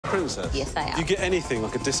Princess? Yes, I am. Do you get anything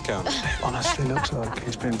like a discount? Honestly, looks like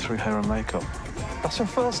he's been through hair and makeup. That's your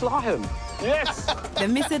first lion. Yes! The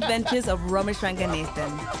Misadventures of Ramesh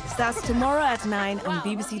Ranganathan starts tomorrow at 9 on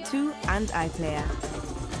BBC Two and iPlayer.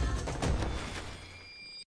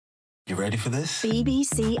 You ready for this?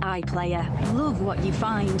 BBC iPlayer. Love what you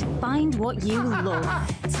find. Find what you love.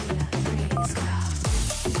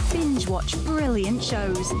 Binge watch brilliant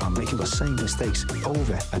shows. I'm making the same mistakes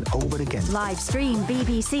over and over again. Live stream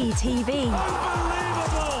BBC TV.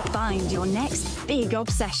 Unbelievable! Find your next big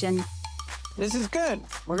obsession. This is good.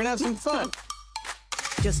 We're gonna have some fun.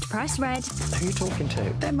 Just press red. Who are you talking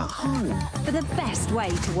to? Them at home. For the best way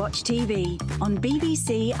to watch TV on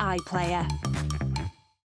BBC iPlayer.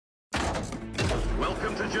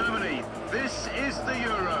 Welcome to Germany. This is the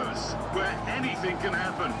Euros, where anything can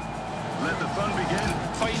happen. Let the fun begin.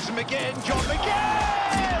 Finds him again, John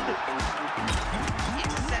McGinn!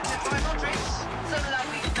 Intercepted by Modric. Some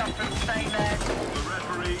lovely stuff from Spain there. The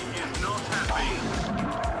referee is not happy.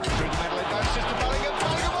 Big medal it goes just to Bellingham.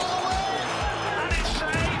 Bellingham all the way! And it's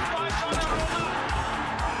saved by Donnarumma.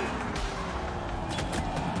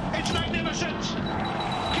 It's magnificent!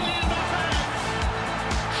 Kylian Mbappé.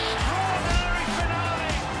 Extraordinary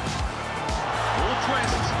finale. More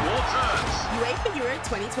twists, more turns. UEFA Euro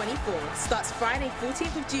 2024 starts Friday,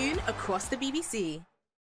 14th of June across the BBC.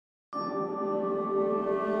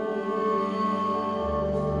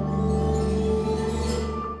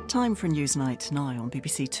 Time for Newsnight now on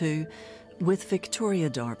BBC Two with Victoria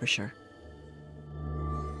Derbyshire.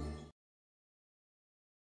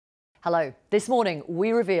 Hello. This morning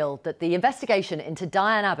we revealed that the investigation into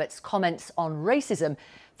Diane Abbott's comments on racism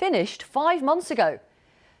finished 5 months ago.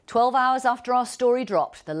 12 hours after our story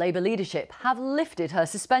dropped, the Labour leadership have lifted her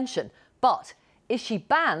suspension. But is she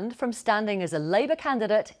banned from standing as a Labour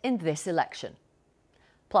candidate in this election?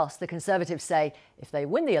 Plus, the Conservatives say if they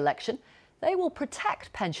win the election, they will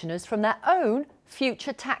protect pensioners from their own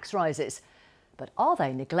future tax rises. But are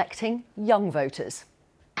they neglecting young voters?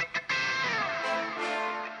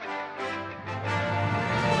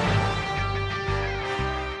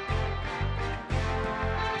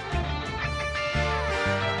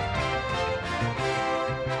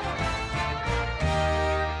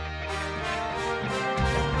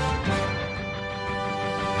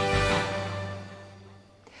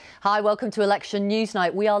 Hi, welcome to Election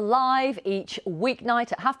Newsnight. We are live each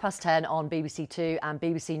weeknight at 10:30 on BBC Two and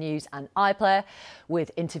BBC News and iPlayer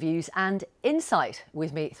with interviews and insight.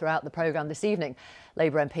 With me throughout the programme this evening,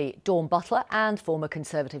 Labour MP Dawn Butler and former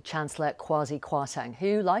Conservative Chancellor Kwasi Kwarteng,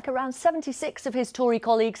 who, like around 76 of his Tory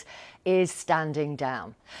colleagues, is standing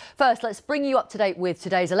down. First, let's bring you up to date with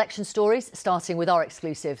today's election stories, starting with our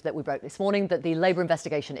exclusive that we broke this morning, that the Labour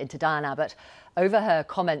investigation into Diane Abbott over her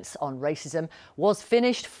comments on racism was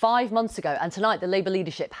finished 5 months ago. And tonight, the Labour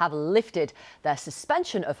leadership have lifted their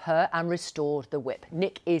suspension of her and restored the whip.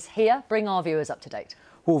 Nick is here. Bring our viewers up to date.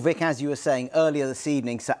 Well, Vic, as you were saying earlier this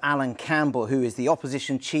evening, Sir Alan Campbell, who is the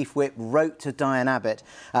opposition chief whip, wrote to Diane Abbott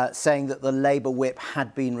saying that the Labour whip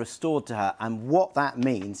had been restored to her. And what that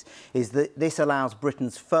means is that this allows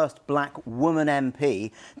Britain's first black woman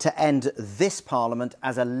MP to end this Parliament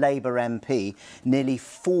as a Labour MP nearly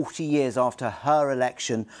 40 years after her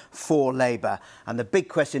election for Labour. And the big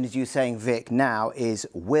question, as you're saying, Vic, now is,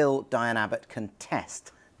 will Diane Abbott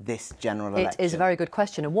contest this general election? It is a very good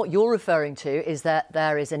question. And what you're referring to is that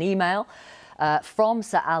there is an email from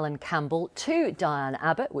Sir Alan Campbell to Diane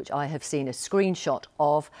Abbott, which I have seen a screenshot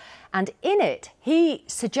of. And in it, he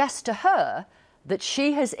suggests to her that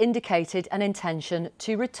she has indicated an intention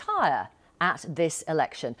to retire at this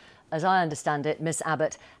election. As I understand it, Miss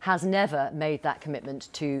Abbott has never made that commitment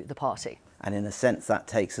to the party. And in a sense, that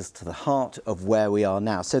takes us to the heart of where we are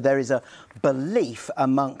now. So there is a belief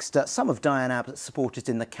amongst some of Diane Abbott's supporters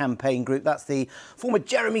in the campaign group. That's the former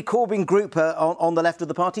Jeremy Corbyn group on the left of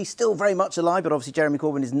the party, still very much alive, but obviously Jeremy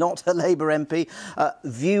Corbyn is not a Labour MP.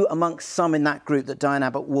 View amongst some in that group that Diane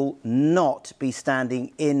Abbott will not be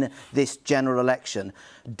standing in this general election.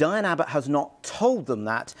 Diane Abbott has not told them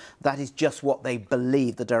that. That is just what they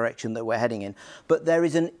believe, the direction that we're heading in. But there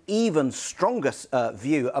is an even stronger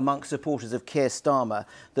view amongst supporters of Keir Starmer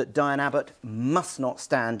that Diane Abbott must not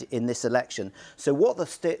stand in this election. So what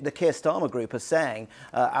the Keir Starmer group are saying,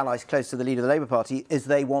 allies close to the leader of the Labour Party, is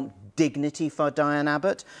they want dignity for Diane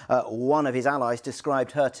Abbott. One of his allies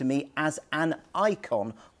described her to me as an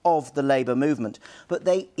icon of the Labour movement. But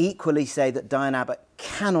they equally say that Diane Abbott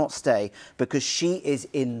cannot stay because she is,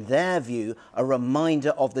 in their view, a reminder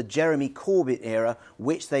of the Jeremy Corbyn era,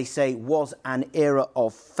 which they say was an era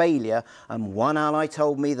of failure. And one ally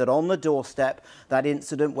told me that on the doorstep, that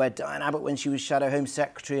incident where Diane Abbott, when she was Shadow Home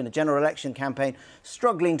Secretary in a general election campaign,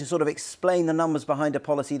 struggling to sort of explain the numbers behind a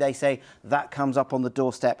policy, they say that comes up on the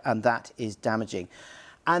doorstep and that is damaging.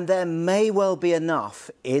 And there may well be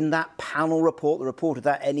enough in that panel report, the report of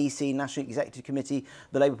that NEC, National Executive Committee,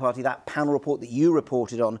 the Labour Party, that panel report that you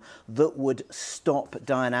reported on, that would stop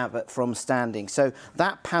Diane Abbott from standing. So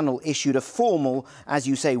that panel issued a formal, as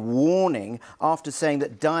you say, warning after saying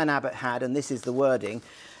that Diane Abbott had, and this is the wording,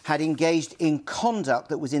 had engaged in conduct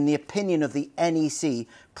that was, in the opinion of the NEC,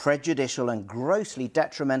 prejudicial and grossly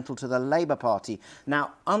detrimental to the Labour Party.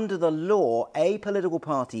 Now, under the law, a political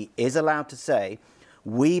party is allowed to say,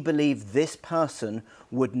 we believe this person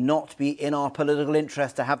would not be in our political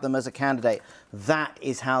interest to have them as a candidate. That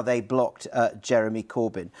is how they blocked Jeremy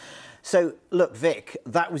Corbyn. So, look, Vic,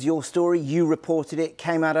 that was your story. You reported it,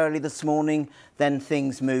 came out early this morning, then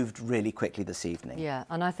things moved really quickly this evening. Yeah,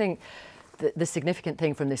 and I think the significant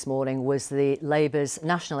thing from this morning was the Labour's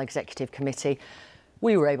National Executive Committee.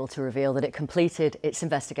 We were able to reveal that it completed its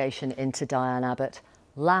investigation into Diane Abbott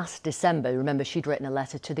last December. Remember, she'd written a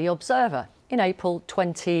letter to The Observer in April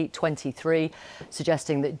 2023,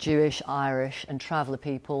 suggesting that Jewish, Irish and traveller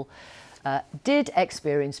people did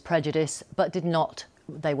experience prejudice, but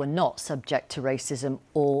they were not subject to racism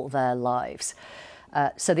all their lives.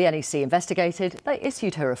 So the NEC investigated, they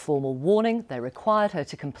issued her a formal warning, they required her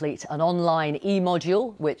to complete an online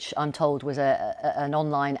e-module, which I'm told was an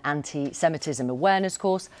online anti-Semitism awareness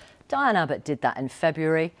course. Diane Abbott did that in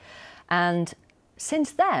February. And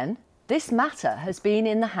since then, this matter has been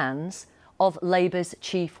in the hands of Labour's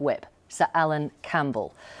Chief Whip, Sir Alan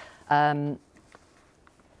Campbell.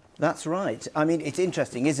 That's right. I mean, it's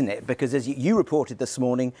interesting, isn't it? Because as you reported this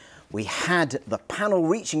morning, we had the panel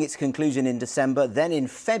reaching its conclusion in December. Then in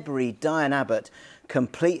February, Diane Abbott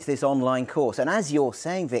completes this online course. And as you're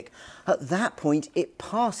saying, Vic, at that point, it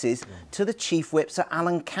passes to the Chief Whip, Sir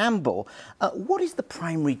Alan Campbell. What is the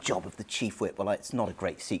primary job of the Chief Whip? Well, it's not a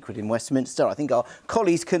great secret in Westminster. I think our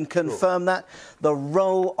colleagues can confirm that. The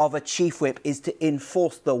role of a Chief Whip is to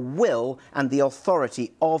enforce the will and the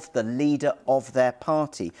authority of the leader of their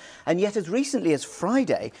party. And yet, as recently as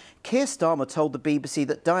Friday, Keir Starmer told the BBC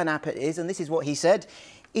that Diane Abbott is, and this is what he said,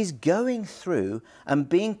 is going through and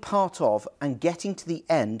being part of and getting to the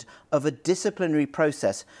end of a disciplinary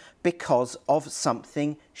process because of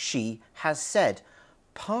something she has said.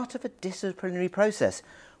 Part of a disciplinary process.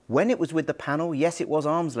 When it was with the panel, yes, it was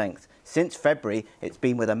arm's length. Since February, it's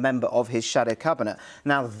been with a member of his shadow cabinet.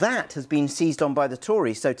 Now, that has been seized on by the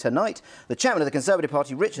Tories. So tonight, the chairman of the Conservative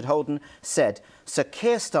Party, Richard Holden, said Sir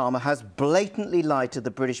Keir Starmer has blatantly lied to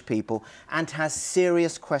the British people and has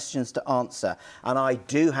serious questions to answer. And I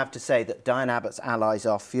do have to say that Diane Abbott's allies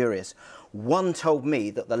are furious. One told me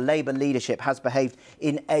that the Labour leadership has behaved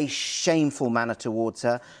in a shameful manner towards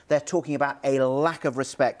her. They're talking about a lack of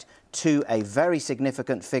respect to a very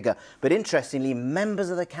significant figure. But interestingly, members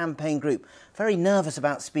of the campaign group, very nervous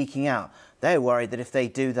about speaking out. They're worried that if they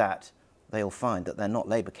do that, they'll find that they're not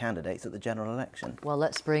Labour candidates at the general election. Well,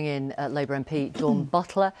 let's bring in Labour MP Dawn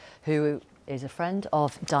Butler, who is a friend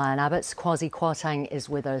of Diane Abbott's. Kwasi Kwarteng is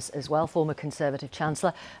with us as well, former Conservative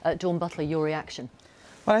Chancellor. Dawn Butler, your reaction?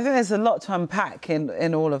 Well, I think there's a lot to unpack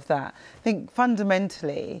in all of that. I think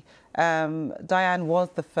fundamentally, Diane was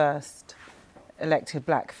the first elected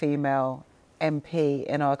black female MP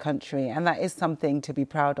in our country, and that is something to be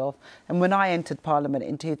proud of. And when I entered Parliament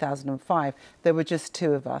in 2005, there were just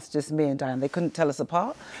two of us, just me and Diane. They couldn't tell us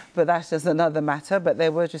apart, but that's just another matter, but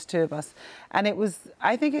there were just two of us. And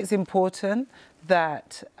I think it's important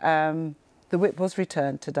that the whip was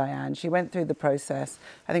returned to Diane. She went through the process.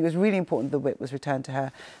 I think it was really important the whip was returned to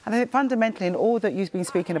her. And I think fundamentally in all that you've been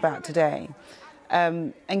speaking about today,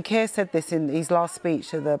 and Keir said this in his last speech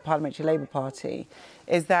to the Parliamentary Labour Party,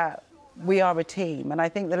 is that we are a team. And I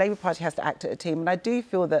think the Labour Party has to act as a team. And I do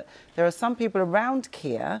feel that there are some people around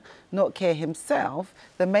Keir, not Keir himself,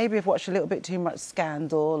 that maybe have watched a little bit too much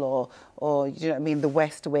Scandal or you know what I mean, the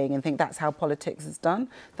West Wing, and think that's how politics is done.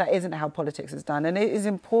 That isn't how politics is done. And it is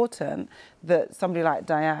important that somebody like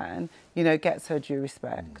Diane, you know, gets her due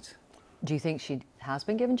respect. Do you think she has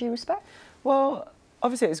been given due respect? Well,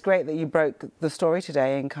 obviously, it's great that you broke the story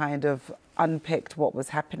today and kind of unpicked what was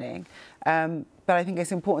happening. But I think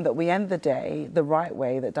it's important that we end the day the right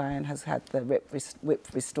way, that Diane has had the whip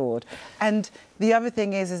restored. And the other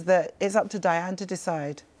thing is that it's up to Diane to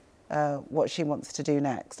decide what she wants to do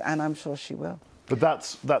next, and I'm sure she will. But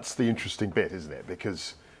that's the interesting bit, isn't it?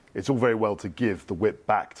 Because it's all very well to give the whip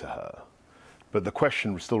back to her, but the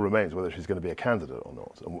question still remains whether she's going to be a candidate or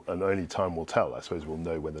not, and only time will tell. I suppose we'll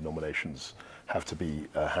know when the nominations have to be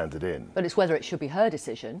handed in. But it's whether it should be her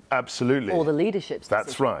decision. Absolutely. Or the leadership's decision.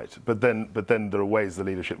 That's right. But then there are ways the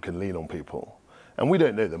leadership can lean on people. And we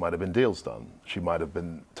don't know, there might have been deals done. She might have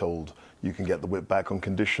been told you can get the whip back on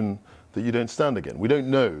condition that you don't stand again. We don't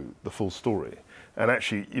know the full story. And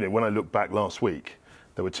actually, you know, when I look back last week,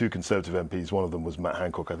 there were 2 Conservative MPs, one of them was Matt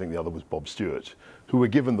Hancock, I think the other was Bob Stewart, who were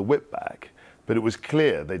given the whip back. But it was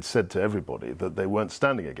clear they'd said to everybody that they weren't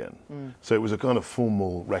standing again. So it was a kind of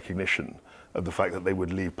formal recognition of the fact that they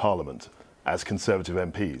would leave Parliament as Conservative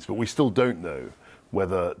MPs. But we still don't know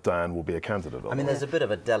whether Diane will be a candidate or not. I mean, there's a bit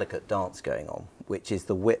of a delicate dance going on, which is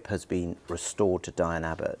the whip has been restored to Diane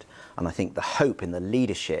Abbott. And I think the hope in the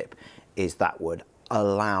leadership is that would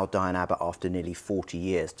allow Diane Abbott, after nearly 40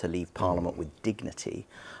 years, to leave Parliament with dignity.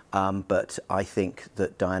 But I think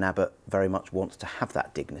that Diane Abbott very much wants to have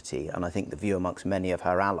that dignity. And I think the view amongst many of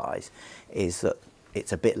her allies is that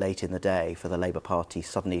it's a bit late in the day for the Labour Party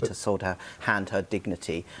suddenly to sort of hand her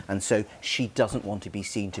dignity. And so she doesn't want to be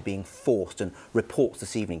seen to being forced, and reports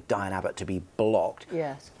this evening, Diane Abbott to be blocked.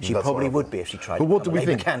 Yes. She probably would be if she tried to become a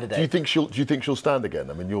Labour candidate. Do you think she'll stand again?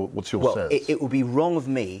 I mean, what's your sense? It would be wrong of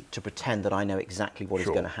me to pretend that I know exactly what is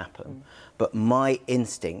going to happen. But my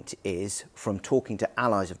instinct is, from talking to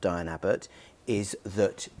allies of Diane Abbott, is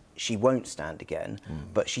that she won't stand again,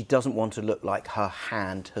 but she doesn't want to look like her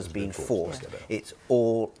hand has been forced. It's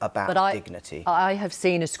all about dignity. I have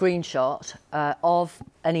seen a screenshot of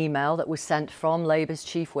an email that was sent from Labour's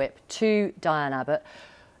chief whip to Diane Abbott,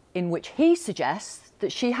 in which he suggests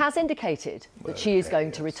that she has indicated that she is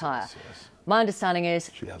going to retire. My understanding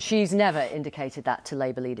is she's never indicated that to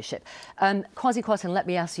Labour leadership. Kwasi Kwarteng, let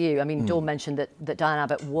me ask you. I mean, Dawn mentioned that Diane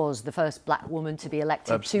Abbott was the first black woman to be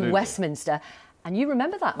elected to Westminster. And you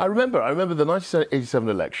remember that? I remember the 1987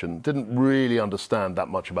 election. Didn't really understand that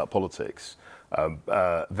much about politics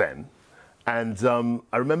then. And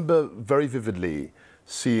I remember very vividly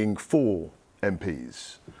seeing 4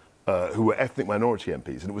 MPs who were ethnic minority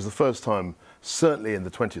MPs. And it was the first time, certainly in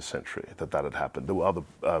the 20th century, that had happened. There were other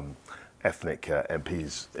ethnic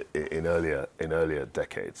MPs in earlier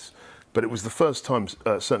decades. But it was the first time,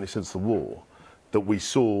 certainly since the war, that we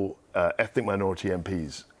saw ethnic minority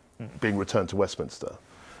MPs being returned to Westminster.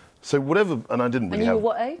 So whatever, and I didn't really have... And you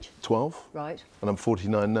were what age? 12. Right. And I'm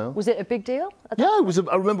 49 now. Was it a big deal? Yeah, it was.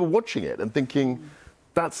 I remember watching it and thinking,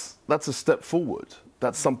 that's a step forward.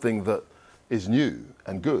 That's something that is new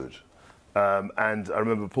and good. And I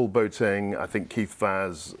remember Paul Boateng, I think Keith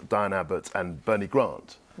Vaz, Diane Abbott and Bernie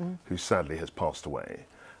Grant, who sadly has passed away,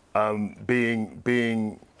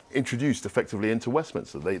 being introduced effectively into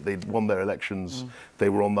Westminster. They won their elections, they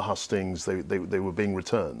were on the hustings, they were being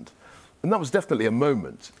returned. And that was definitely a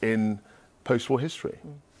moment in post-war history.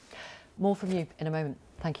 More from you in a moment.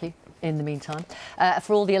 Thank you. In the meantime,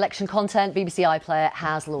 for all the election content, BBC iPlayer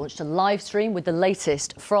has launched a live stream with the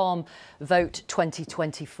latest from Vote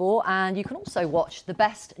 2024, and you can also watch the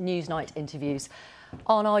best Newsnight interviews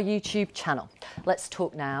on our YouTube channel. Let's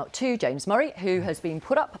talk now to James Murray, who has been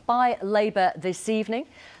put up by Labour this evening.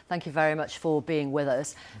 Thank you very much for being with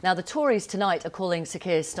us. Now, the Tories tonight are calling Sir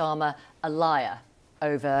Keir Starmer a liar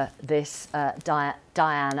over this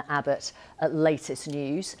Diane Abbott latest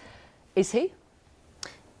news. Is he?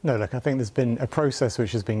 No, look, I think there's been a process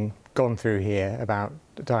which has been gone through here about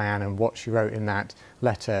Diane and what she wrote in that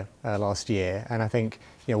letter last year. And I think,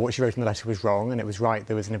 you know, what she wrote in the letter was wrong, and it was right.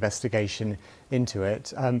 There was an investigation into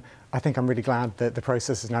it. I think I'm really glad that the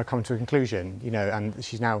process has now come to a conclusion, you know, and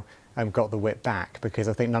she's now got the whip back, because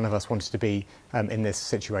I think none of us wanted to be in this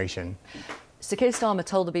situation. Sir Keir Starmer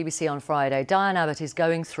told the BBC on Friday, Diane Abbott is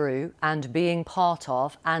going through and being part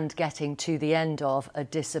of and getting to the end of a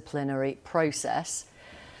disciplinary process.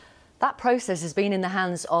 That process has been in the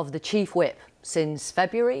hands of the Chief Whip since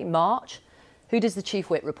February, March. Who does the Chief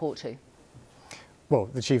Whip report to? Well,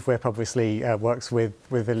 the Chief Whip obviously works with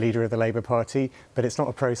the leader of the Labour Party, but it's not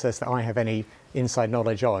a process that I have any inside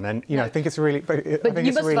knowledge on. And, you know, I think it's really... But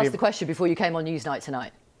you must have asked the question before you came on Newsnight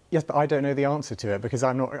tonight. Yes, but I don't know the answer to it, because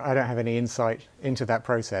I don't have any insight into that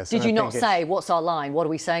process. Did you not say, what's our line? What are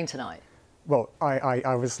we saying tonight? Well, I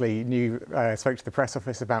obviously spoke to the press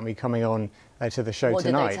office about me coming on to the show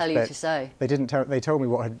tonight. What did they tell you to say? They didn't tell. They told me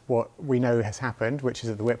what we know has happened, which is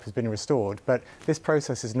that the whip has been restored. But this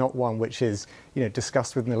process is not one which is, you know,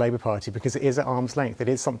 discussed within the Labour Party, because it is at arm's length. It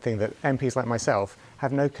is something that MPs like myself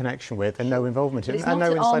have no connection with and no involvement in, and no inside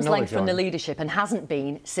knowledge on. It's not at arm's length from the leadership, and hasn't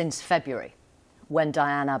been since February, when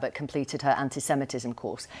Diane Abbott completed her anti-Semitism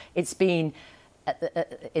course. It's been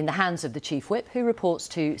in the hands of the Chief Whip, who reports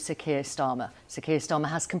to Sir Keir Starmer. Sir Keir Starmer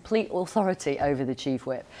has complete authority over the Chief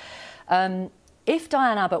Whip. If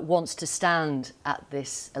Diane Abbott wants to stand at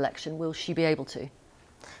this election, will she be able to?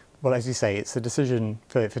 Well, as you say, it's a decision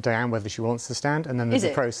for Diane whether she wants to stand, and then there's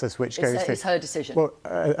a process which goes through. It's her decision. Well,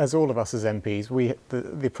 as all of us as MPs,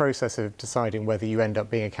 the process of deciding whether you end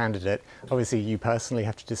up being a candidate, obviously you personally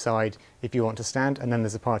have to decide if you want to stand, and then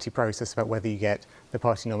there's a party process about whether you get the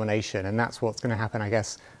party nomination, and that's what's going to happen, I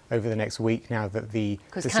guess, over the next week now that the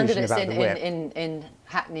decision about the whip. Because candidates in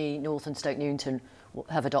Hackney, North and Stoke Newington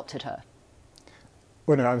have adopted her.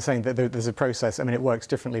 Well, no, I'm saying that there's a process. I mean, it works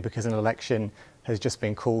differently because an election has just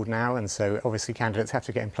been called now, and so obviously candidates have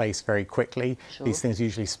to get in place very quickly. Sure. These things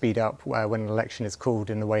usually speed up when an election is called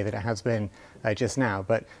in the way that it has been just now.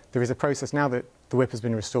 But there is a process now that the whip has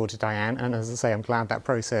been restored to Diane, and as I say, I'm glad that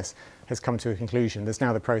process has come to a conclusion. There's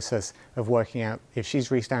now the process of working out if she's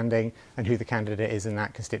restanding and who the candidate is in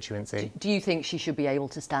that constituency. Do you think she should be able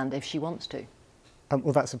to stand if she wants to?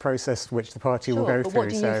 Well, that's a process which the party will go but through. What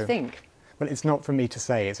do you think? Well, it's not for me to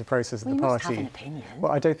say. It's a process of the party. You must have an opinion.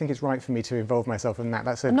 Well, I don't think it's right for me to involve myself in that.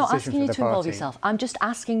 That's a decision for the party. I'm not asking you to involve yourself. I'm just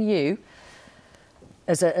asking you,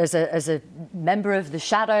 as a member of the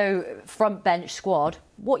shadow front bench squad,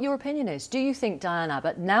 what your opinion is. Do you think Diane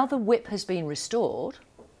Abbott, now the whip has been restored,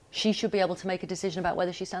 she should be able to make a decision about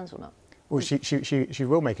whether she stands or not? Well, she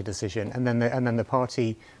will make a decision, and then the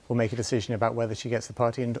party will make a decision about whether she gets the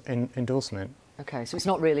party endorsement. Okay, so it's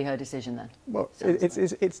not really her decision then? Well,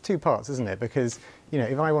 it's two parts, isn't it? Because, you know,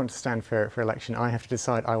 if I want to stand for election, I have to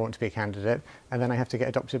decide I want to be a candidate, and then I have to get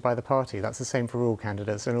adopted by the party. That's the same for all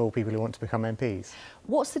candidates and all people who want to become MPs.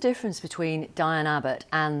 What's the difference between Diane Abbott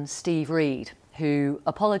and Steve Reed, who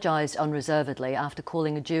apologised unreservedly after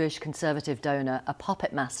calling a Jewish Conservative donor a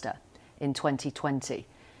puppet master in 2020?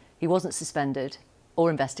 He wasn't suspended or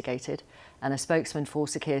investigated, and a spokesman for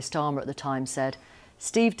Sir Keir Starmer at the time said,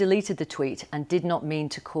 Steve deleted the tweet and did not mean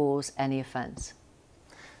to cause any offence.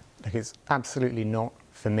 Look, it's absolutely not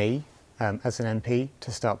for me, as an MP,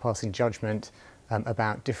 to start passing judgment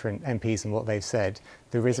about different MPs and what they've said.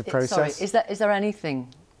 There is a process. Sorry, is there anything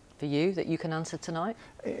for you that you can answer tonight?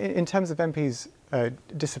 In terms of MPs'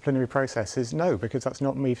 disciplinary processes, no, because that's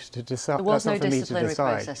not me to decide. There was no disciplinary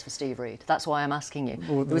process for Steve Reed. That's why I'm asking you.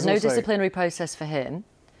 Well, there was no disciplinary process for him,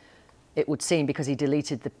 it would seem, because he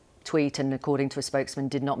deleted the tweet and, according to a spokesman,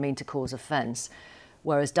 did not mean to cause offence.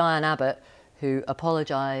 Whereas Diane Abbott, who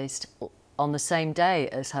apologised on the same day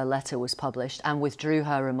as her letter was published and withdrew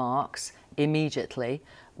her remarks immediately,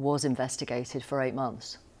 was investigated for 8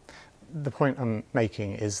 months. The point I'm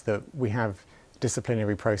making is that we have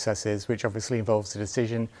disciplinary processes, which obviously involves the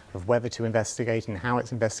decision of whether to investigate and how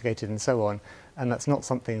it's investigated and so on. And that's not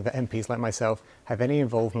something that MPs like myself have any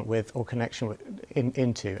involvement with or connection with,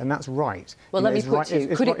 into. And that's right. Well, let me put to you,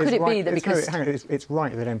 could it be that because... It's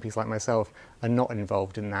right that MPs like myself are not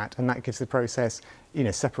involved in that. And that gives the process, you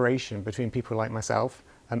know, separation between people like myself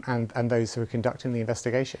and those who are conducting the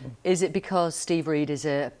investigation. Is it because Steve Reed is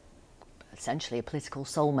essentially a political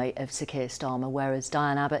soulmate of Sir Keir Starmer, whereas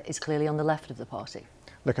Diane Abbott is clearly on the left of the party?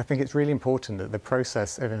 Look, I think it's really important that the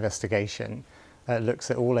process of investigation looks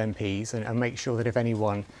at all MPs and makes sure that if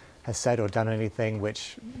anyone has said or done anything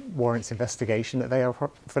which warrants investigation, that they are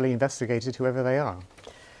fully investigated, whoever they are.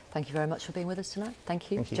 Thank you very much for being with us tonight.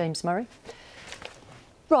 Thank you. Thank you. James Murray.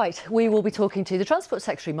 Right, we will be talking to the Transport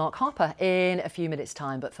Secretary, Mark Harper, in a few minutes'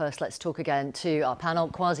 time. But first, let's talk again to our panel,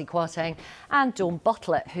 Kwasi Kwarteng and Dawn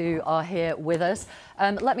Bartlett, who are here with us.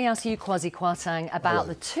 Let me ask you, Kwasi Kwarteng, about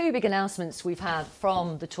the two big announcements we've had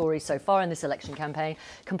from the Tories so far in this election campaign.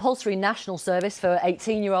 Compulsory national service for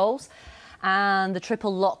 18-year-olds and the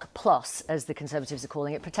triple lock plus, as the Conservatives are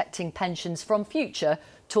calling it, protecting pensions from future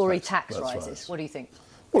Tory tax rises. Right. What do you think?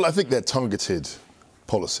 Well, I think they're targeted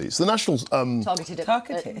policies. The Nationals targeted.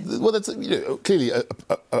 Well, that's clearly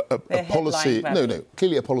a policy.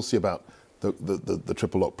 Clearly a policy about the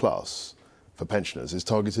triple lock plus for pensioners is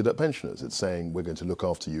targeted at pensioners. It's saying we're going to look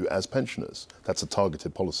after you as pensioners. That's a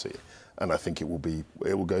targeted policy, and I think it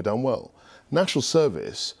will go down well. National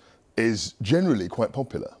service is generally quite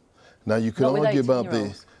popular. Now you can argue about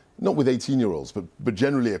not with 18-year-olds, but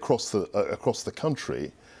generally across the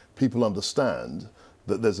country, people understand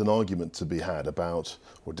that there's an argument to be had about,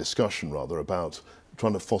 or discussion rather, about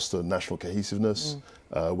trying to foster national cohesiveness.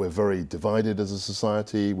 We're very divided as a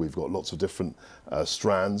society. We've got lots of different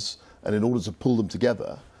strands, and in order to pull them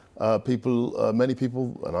together, many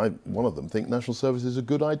people, and I, one of them, think national service is a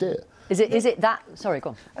good idea. Is it that? Sorry, go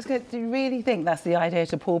on. I was going, do you really think that's the idea,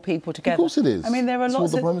 to pull people together? Of course it is. I mean, there are That's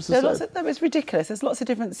lots what the Prime of... Minister said. No, it's ridiculous. There's lots of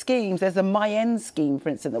different schemes. There's a My End scheme, for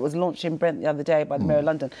instance, that was launched in Brent the other day by the Mayor of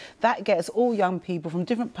London. That gets all young people from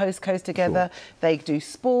different postcodes together. Sure. They do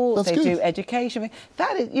sports, they do education.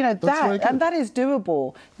 That is, you know, that is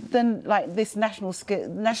doable than like this national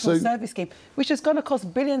service scheme, which is going to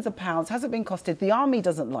cost billions of pounds, hasn't been costed. The army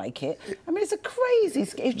doesn't like it. I mean, it's a crazy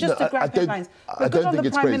scheme. It's just to grab headlines. I don't think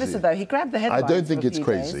it's crazy. Minister, though, he grabbed the headlines. I don't think it's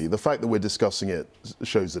crazy. Days. The fact that we're discussing it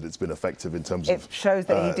shows that it's been effective in terms of... It shows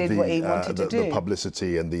that he did what he wanted to do. The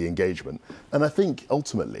publicity and the engagement. And I think,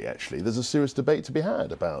 ultimately, actually, there's a serious debate to be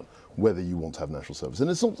had about whether you want to have national service. And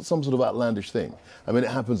it's not some sort of outlandish thing. I mean, it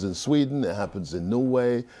happens in Sweden, it happens in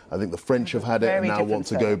Norway. I think the French have had it and now want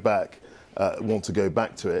to go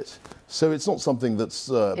back to it. So it's not something that's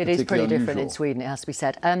It is pretty unusual. different in Sweden, it has to be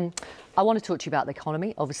said. I want to talk to you about the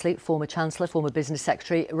economy, obviously. Former Chancellor, former Business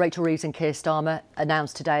Secretary, Rachel Reeves and Keir Starmer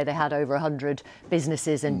announced today they had over 100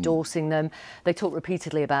 businesses endorsing them. They talked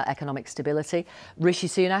repeatedly about economic stability. Rishi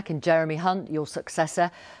Sunak and Jeremy Hunt, your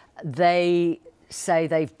successor, they say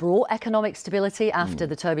they've brought economic stability after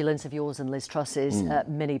the turbulence of yours and Liz Truss's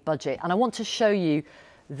mini budget. And I want to show you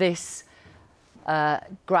this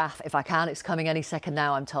graph, if I can. It's coming any second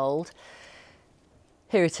now, I'm told.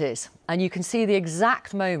 Here it is. And you can see the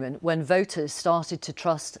exact moment when voters started to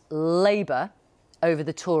trust Labour over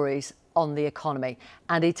the Tories on the economy.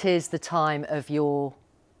 And it is the time of your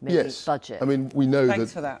mini budget. I mean, we know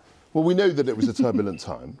Thanks for that. Well, we know that it was a turbulent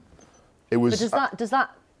time. It was. But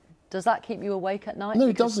does that keep you awake at night? No,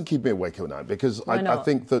 it doesn't keep me awake at night because I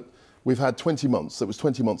think that we've had 20 months. That was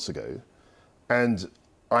 20 months ago, and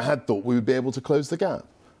I had thought we would be able to close the gap.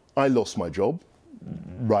 I lost my job,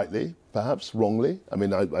 rightly, perhaps wrongly. I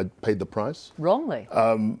mean, I paid the price. Wrongly?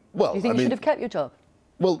 Well, you think you should have kept your job?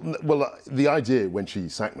 Well, the idea when she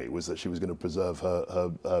sacked me was that she was going to preserve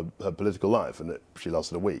her political life, and she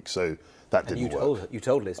lasted a week. So that didn't work. You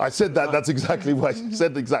told Liz. I said that. That's exactly what I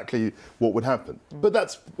said. Exactly what would happen. But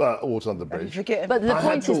that's water under the bridge. But the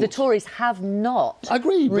point is, the Tories have not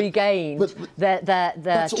regained their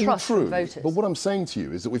trust from voters. But what I'm saying to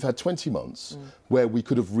you is that we've had 20 months where we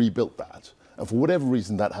could have rebuilt that, and for whatever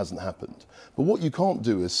reason that hasn't happened. But what you can't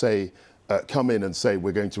do is say, come in and say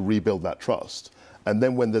we're going to rebuild that trust. And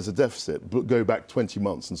then when there's a deficit, go back 20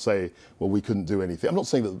 months and say, well, we couldn't do anything. I'm not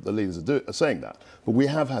saying that the leaders are saying that, but we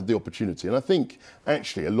have had the opportunity. And I think,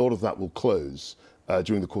 actually, a lot of that will close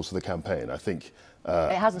during the course of the campaign. I think...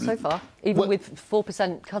 it hasn't so far, even with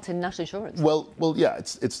 4% cut in national insurance. Well, yeah,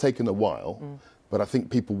 it's taken a while, but I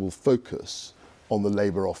think people will focus on the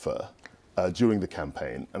Labour offer during the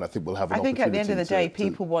campaign, and I think we'll have an opportunity. I think at the end of the day,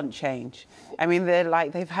 people want change. I mean,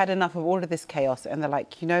 they've had enough of all of this chaos, and they're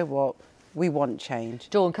like, you know what? We want change.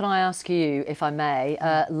 Dawn, can I ask you, if I may,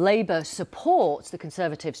 Labour supports the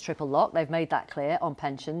Conservatives' triple lock. They've made that clear on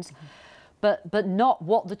pensions, but not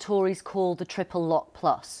what the Tories call the triple lock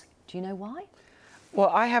plus. Do you know why? Well,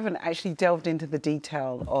 I haven't actually delved into the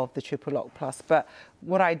detail of the triple lock plus, but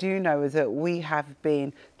what I do know is that we have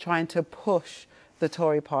been trying to push the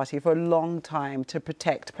Tory party for a long time to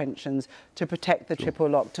protect pensions, to protect the triple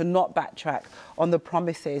lock, to not backtrack on the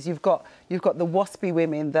promises. You've got the waspy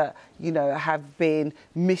women that, you know, have been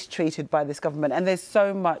mistreated by this government, and there's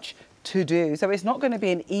so much to do. So it's not going to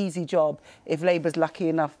be an easy job if Labour's lucky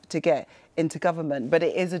enough to get into government, but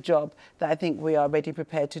it is a job that I think we are ready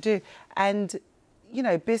prepared to do. And you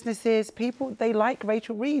know, businesses, people, they like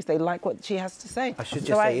Rachel Reeves. They like what she has to say. I should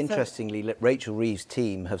just say, interestingly, Rachel Reeves'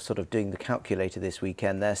 team have sort of doing the calculator this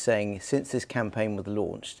weekend. They're saying since this campaign was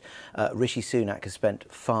launched, Rishi Sunak has spent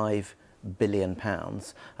 £5 billion,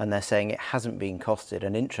 and they're saying it hasn't been costed.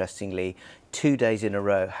 And interestingly, 2 days in a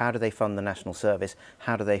row, how do they fund the national service?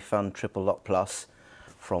 How do they fund Triple Lock Plus?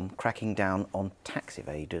 From cracking down on tax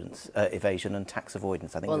evasion and tax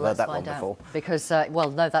avoidance. I think we've heard that one before. Because,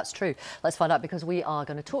 well, no, that's true. Let's find out, because we are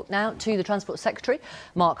going to talk now to the Transport Secretary,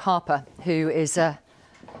 Mark Harper, who is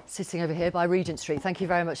sitting over here by Regent Street. Thank you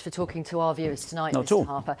very much for talking to our viewers tonight, Mr.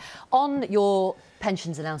 Harper. On your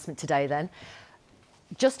pensions announcement today, then,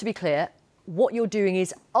 just to be clear, what you're doing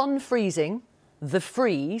is unfreezing the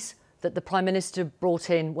freeze that the Prime Minister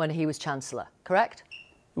brought in when he was Chancellor, correct?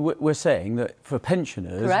 We're saying that for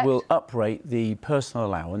pensioners, we'll uprate the personal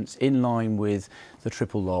allowance in line with the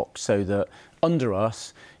triple lock, so that under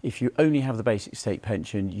us, if you only have the basic state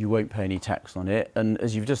pension, you won't pay any tax on it. And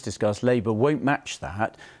as you've just discussed, Labour won't match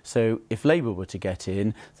that. So if Labour were to get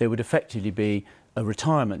in, there would effectively be a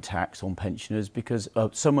retirement tax on pensioners, because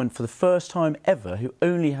someone for the first time ever who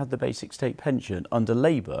only had the basic state pension under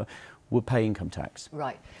Labour would pay income tax.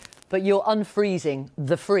 Right. But you're unfreezing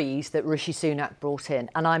the freeze that Rishi Sunak brought in.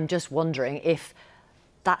 And I'm just wondering if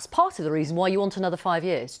that's part of the reason why you want another 5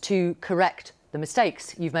 years, to correct the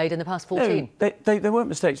mistakes you've made in the past 14. No, they weren't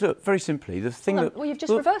mistakes. Look, very simply, the thing well, you've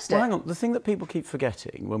just reversed it. Hang on. The thing that people keep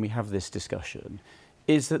forgetting when we have this discussion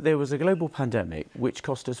is that there was a global pandemic which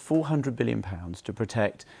cost us £400 billion to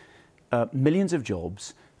protect millions of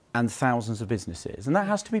jobs and thousands of businesses. And that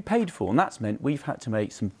has to be paid for. And that's meant we've had to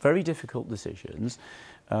make some very difficult decisions,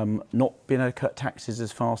 not being able to cut taxes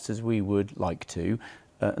as fast as we would like to,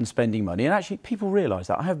 and spending money. And actually, people realise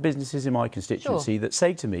that. I have businesses in my constituency that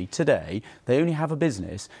say to me today they only have a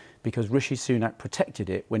business because Rishi Sunak protected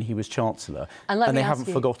it when he was Chancellor. And they haven't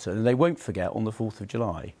forgotten, and they won't forget on the 4th of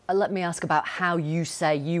July. Let me ask about how you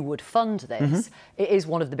say you would fund this. It is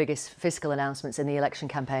one of the biggest fiscal announcements in the election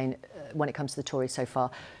campaign when it comes to the Tories so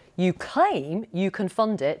far. You claim you can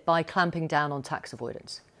fund it by clamping down on tax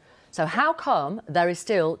avoidance. So how come there is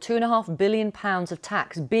still £2.5 billion of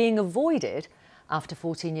tax being avoided after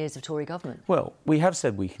 14 years of Tory government? Well, we have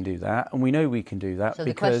said we can do that, and we know we can do that. So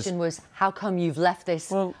the question was, how come you've left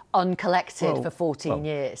this uncollected for 14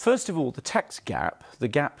 years? First of all, the tax gap, the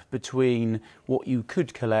gap between what you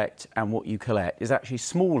could collect and what you collect, is actually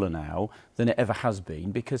smaller now than it ever has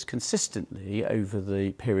been, because consistently over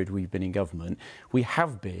the period we've been in government, we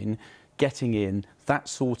have been getting in that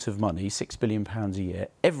sort of money, £6 billion a year,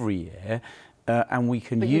 every year. And we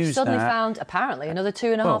can use that. But you've suddenly found, apparently, another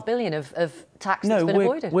 £2.5 billion of tax that's been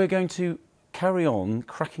avoided. We're going to carry on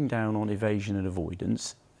cracking down on evasion and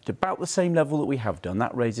avoidance at about the same level that we have done.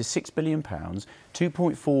 That raises £6 billion,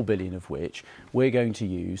 £2.4 billion of which we're going to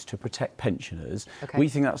use to protect pensioners. We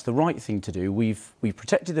think that's the right thing to do. We've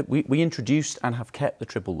protected it. We introduced and have kept the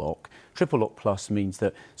triple lock. Triple lock plus means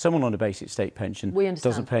that someone on a basic state pension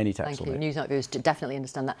doesn't pay any tax on it. Thank you. Newsnight viewers definitely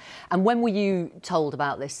understand that. And when were you told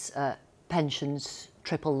about this pensions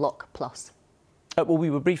triple lock plus? Well, we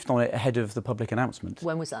were briefed on it ahead of the public announcement.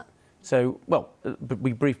 When was that? So,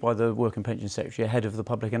 we briefed by the Work and Pension Secretary ahead of the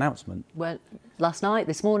public announcement. When? Last night,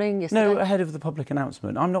 this morning, yesterday? No, ahead of the public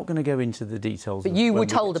announcement. I'm not going to go into the details. But you were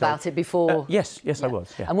told about it before? Yes, I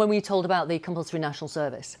was. Yeah. And when were you told about the compulsory national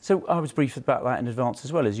service? So I was briefed about that in advance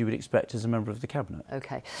as well, as you would expect as a member of the Cabinet.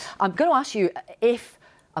 OK. I'm going to ask you if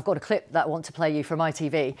I've got a clip that I want to play you from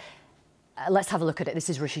ITV. Let's have a look at it. This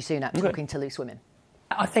is Rishi Sunak talking to Loose Women.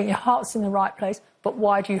 I think your heart's in the right place, but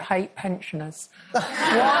why do you hate pensioners? Why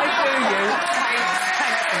do you hate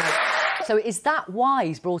pensioners? So is that why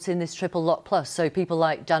he's brought in this triple lock plus, so people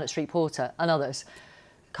like Janet Street-Porter and others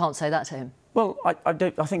can't say that to him? Well, I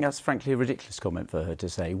think that's frankly a ridiculous comment for her to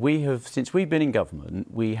say. We have, since we've been in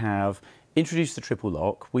government, we have introduced the triple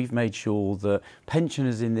lock. We've made sure that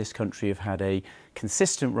pensioners in this country have had a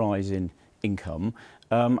consistent rise in income.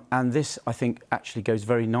 And this, I think, actually goes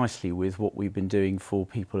very nicely with what we've been doing for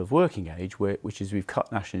people of working age, which is we've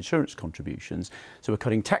cut national insurance contributions. So we're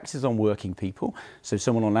cutting taxes on working people. So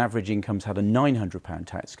someone on average income's had a £900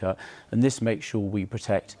 tax cut. And this makes sure we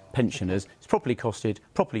protect pensioners. It's properly costed,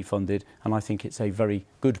 properly funded, and I think it's a very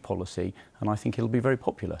good policy, and I think it'll be very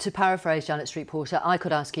popular. To paraphrase Janet Street-Porter, I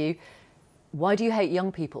could ask you, why do you hate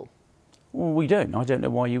young people? Well, we don't. I don't know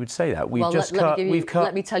why you would say that. We've just cut.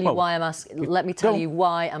 Let me tell you why I'm asking. Let me tell you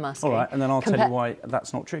why I'm asking. All right, and then I'll tell you why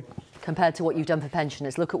that's not true. Compared to what you've done for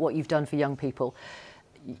pensioners, look at what you've done for young people.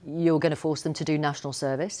 You're going to force them to do national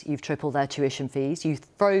service. You've tripled their tuition fees. You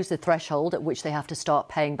froze the threshold at which they have to start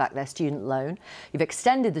paying back their student loan. You've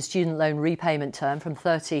extended the student loan repayment term from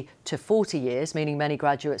 30 to 40 years, meaning many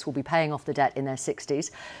graduates will be paying off the debt in their 60s.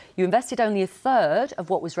 You invested only a third of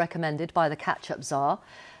what was recommended by the catch-up czar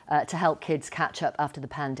to help kids catch up after the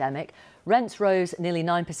pandemic. Rents rose nearly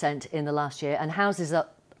 9% in the last year, and houses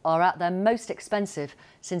are at their most expensive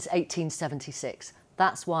since 1876.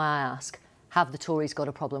 That's why I ask, have the Tories got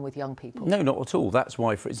a problem with young people? No, not at all. That's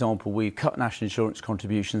why, for example, we've cut national insurance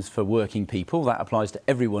contributions for working people. That applies to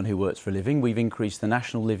everyone who works for a living. We've increased the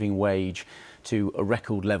national living wage to a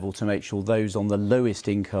record level to make sure those on the lowest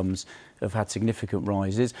incomes have had significant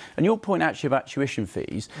rises. And your point actually about tuition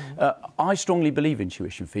fees, I strongly believe in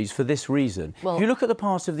tuition fees for this reason. Well, if you look at the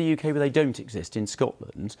parts of the UK where they don't exist, in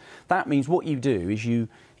Scotland, that means what you do is you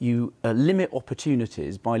limit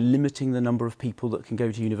opportunities by limiting the number of people that can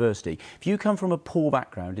go to university. If you come from a poor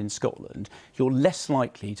background in Scotland, you're less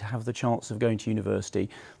likely to have the chance of going to university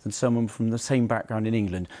than someone from the same background in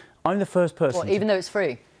England. I'm the first person... What, even though it's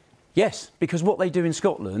free? Yes, because what they do in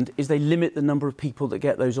Scotland is they limit the number of people that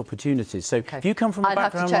get those opportunities. So if you come from a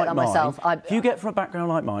background like mine, if you get from a background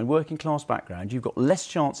like mine, working class background, you've got less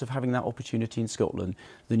chance of having that opportunity in Scotland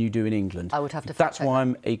than you do in England. I would have to. That's why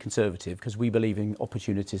I'm a Conservative, because we believe in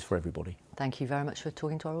opportunities for everybody. Thank you very much for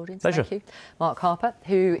talking to our audience. Pleasure. Thank you. Mark Harper,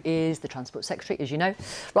 who is the Transport Secretary, as you know.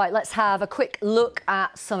 Right, let's have a quick look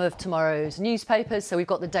at some of tomorrow's newspapers. So we've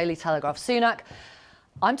got the Daily Telegraph. Sunak.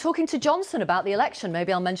 I'm talking to Johnson about the election.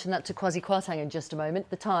 Maybe I'll mention that to Kwasi Kwarteng in just a moment.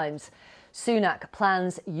 The Times. Sunak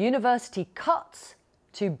plans university cuts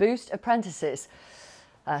to boost apprentices.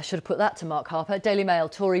 Should have put that to Mark Harper. Daily Mail.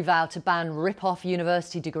 Tory vow to ban rip-off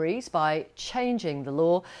university degrees by changing the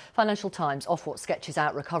law. Financial Times. Ofwat sketches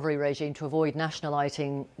out recovery regime to avoid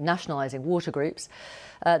nationalising water groups.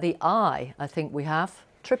 The I think we have.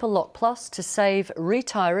 Triple Lock Plus to save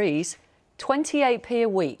retirees 28p a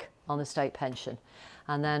week on the state pension.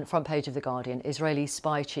 And then front page of The Guardian, Israeli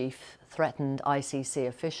spy chief threatened ICC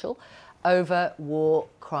official over war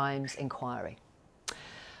crimes inquiry.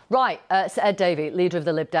 Right, Sir Ed Davey, leader of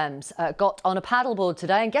the Lib Dems, got on a paddleboard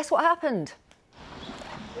today, and guess what happened?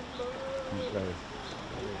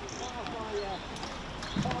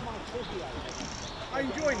 I'm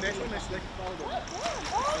enjoying this, honestly.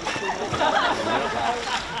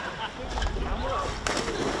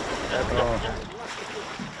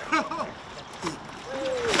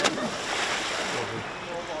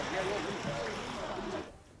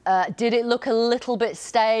 Did it look a little bit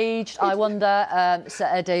staged? I wonder. Sir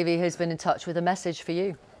Ed Davey has been in touch with a message for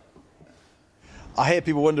you. I hear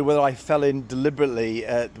people wonder whether I fell in deliberately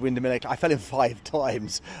at the Windham election. I fell in 5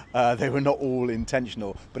 times. They were not all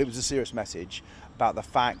intentional, but it was a serious message about the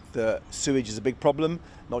fact that sewage is a big problem,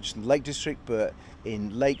 not just in the Lake District, but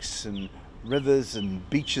in lakes and rivers and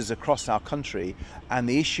beaches across our country, and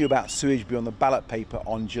the issue about sewage be on the ballot paper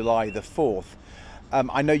on July the 4th.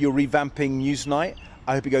 I know you're revamping Newsnight.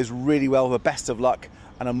 I hope it goes really well. The best of luck,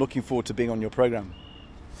 and I'm looking forward to being on your programme.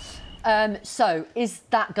 So, is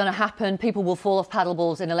that going to happen? People will fall off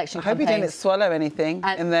paddleboards in election campaigns. I hope you didn't swallow anything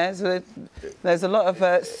in there. So there's a lot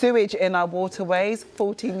of sewage in our waterways.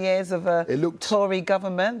 14 years of a Tory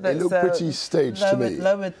government. It looked pretty staged to me.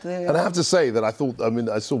 And I have to say that I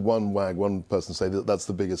saw one person say that that's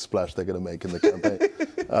the biggest splash they're going to make in the campaign.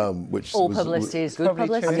 Which all publicity is good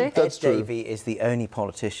publicity. Ed Davey is the only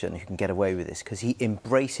politician who can get away with this because he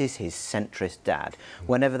embraces his centrist dad.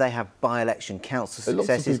 Whenever they have by-election council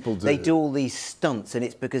successes, they do all these stunts, and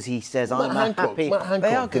it's because he says, I'm happy. Matt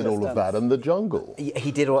Hancock did all of that in the jungle.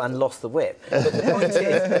 He did all and lost the whip. But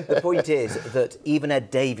the point is that even Ed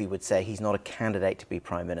Davey would say he's not a candidate to be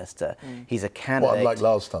Prime Minister. He's a candidate... Well, unlike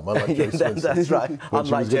last time. Unlike Joe Swinson. That's right.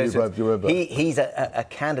 Unlike Joe Swinson. He's a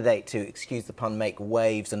candidate to, excuse the pun, make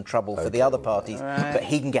waves and trouble for the other parties, but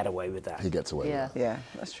he can get away with that. He gets away with that. Yeah,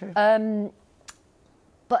 that's true.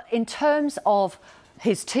 But in terms of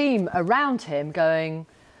his team around him going,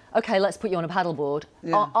 OK, let's put you on a paddleboard,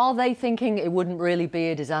 are they thinking it wouldn't really be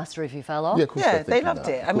a disaster if you fell off? Yeah, of course they loved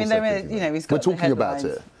it. I mean, he's got We're talking about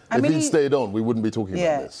it. If he'd stayed on, we wouldn't be talking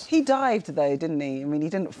about this. He dived, though, didn't he? I mean, he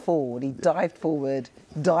didn't fall. He dived forward,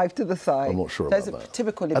 dived to the side. I'm not sure about that.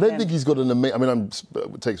 Typical. I don't think he's got an amazing... I mean,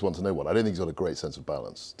 it takes one to know one. I don't think he's got a great sense of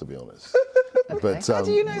balance, to be honest. But, how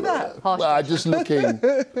do you know that? Well, just looking.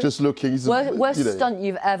 Worst stunt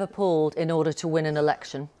you've ever pulled in order to win an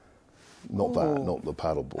election? Not that, not the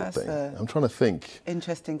paddleboard thing. I'm trying to think.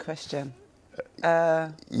 Interesting question.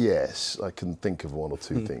 Yes, I can think of 1 or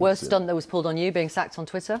 2 things. Worst stunt that was pulled on you, being sacked on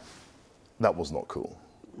Twitter? That was not cool.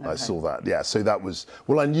 Okay. I saw that. Yeah, so that was...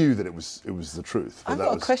 Well, I knew that it was the truth. I've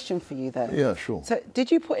got a question for you, though. Yeah, sure. So,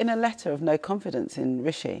 did you put in a letter of no confidence in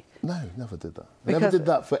Rishi? No, never did that. Never did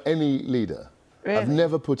that for any leader. Really? I've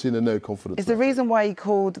never put in a no confidence letter. Is the reason why he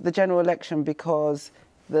called the general election because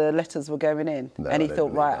the letters were going in? No, and he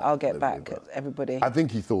thought, right, I'll get back at everybody? I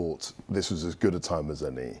think he thought this was as good a time as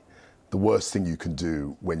any. The worst thing you can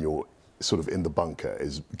do when you're sort of in the bunker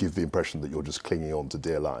is give the impression that you're just clinging on to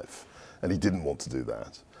dear life. And he didn't want to do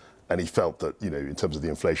that. And he felt that, in terms of the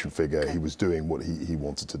inflation figure, he was doing what he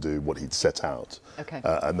wanted to do, what he'd set out. Okay.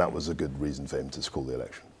 And that was a good reason for him to call the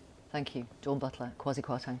election. Thank you. Dawn Butler, Kwasi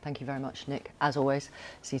Kwarteng, thank you very much. Nick, as always,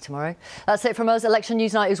 see you tomorrow. That's it from us. Election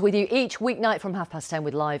Newsnight is with you each weeknight from 10:30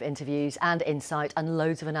 with live interviews and insight and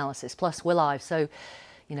loads of analysis. Plus, we're live, so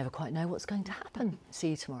you never quite know what's going to happen.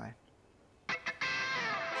 See you tomorrow.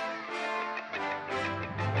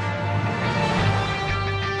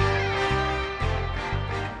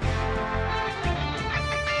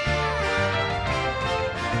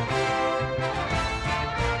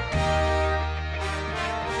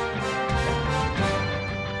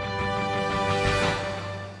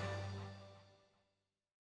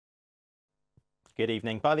 Good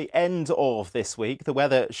evening. By the end of this week, the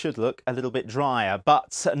weather should look a little bit drier,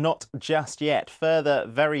 but not just yet. Further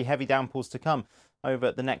very heavy downpours to come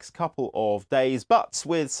over the next couple of days, but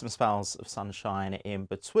with some spells of sunshine in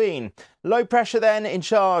between. Low pressure then in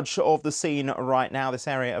charge of the scene right now. This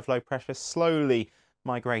area of low pressure slowly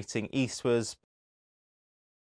migrating eastwards,